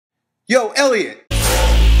Yo, Elliot.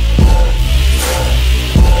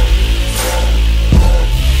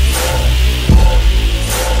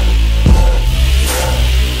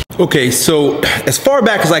 Okay, so as far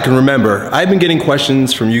back as I can remember, I've been getting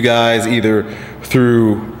questions from you guys either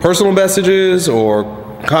through personal messages or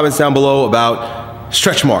comments down below about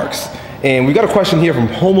stretch marks. And we got a question here from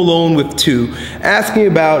Home Alone with 2 asking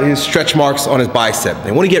about his stretch marks on his bicep.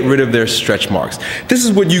 They want to get rid of their stretch marks. This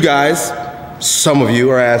is what you guys, some of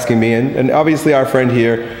you, are asking me, and obviously our friend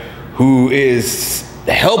here who is,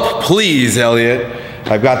 help please, Elliot.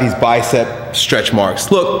 I've got these bicep stretch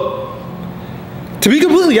marks. Look, to be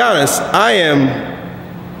completely honest, I am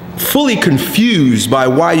fully confused by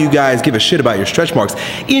why you guys give a shit about your stretch marks.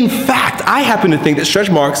 In fact, I happen to think that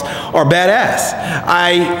stretch marks are badass.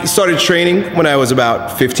 I started training when I was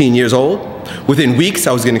about 15 years old. Within weeks,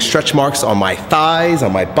 I was getting stretch marks on my thighs,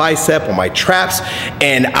 on my bicep, on my traps,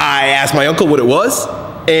 and I asked my uncle what it was,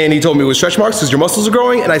 and he told me it was stretch marks because your muscles are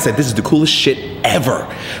growing, and I said, this is the coolest shit ever.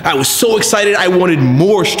 I was so excited, I wanted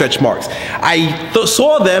more stretch marks. I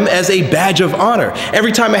saw them as a badge of honor.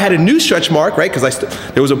 Every time I had a new stretch mark, right, because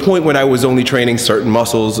there was a point when I was only training certain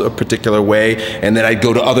muscles a particular way, and then I'd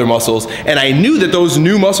go to other muscles, and I knew that those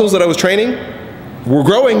new muscles that I was training were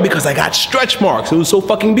growing because I got stretch marks. It was so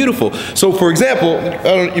fucking beautiful. So for example,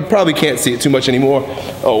 you probably can't see it too much anymore.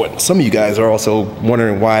 Oh, and some of you guys are also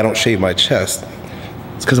wondering why I don't shave my chest.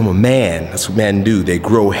 It's because I'm a man. That's what men do. They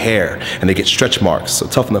grow hair and they get stretch marks. So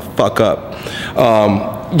toughen the fuck up.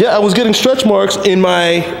 Yeah, I was getting stretch marks in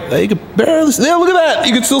my, you could barely see, yeah, look at that.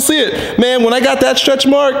 You can still see it. Man, when I got that stretch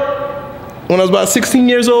mark, when I was about 16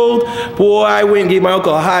 years old, boy, I went and gave my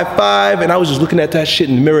uncle a high five, and I was just looking at that shit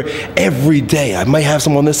in the mirror every day. I might have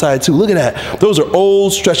some on this side too. Look at that. Those are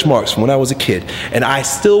old stretch marks from when I was a kid, and I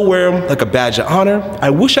still wear them like a badge of honor. I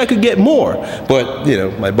wish I could get more, but you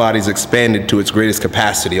know, my body's expanded to its greatest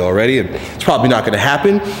capacity already, and it's probably not gonna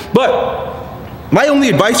happen. But my only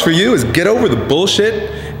advice for you is get over the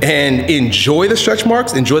bullshit and enjoy the stretch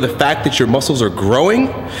marks, enjoy the fact that your muscles are growing,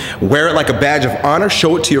 wear it like a badge of honor,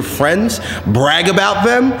 show it to your friends, brag about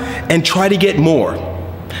them, and try to get more.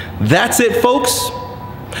 That's it, folks.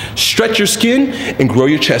 Stretch your skin and grow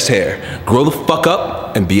your chest hair. Grow the fuck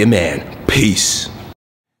up and be a man. Peace.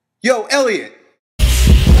 Yo, Elliot.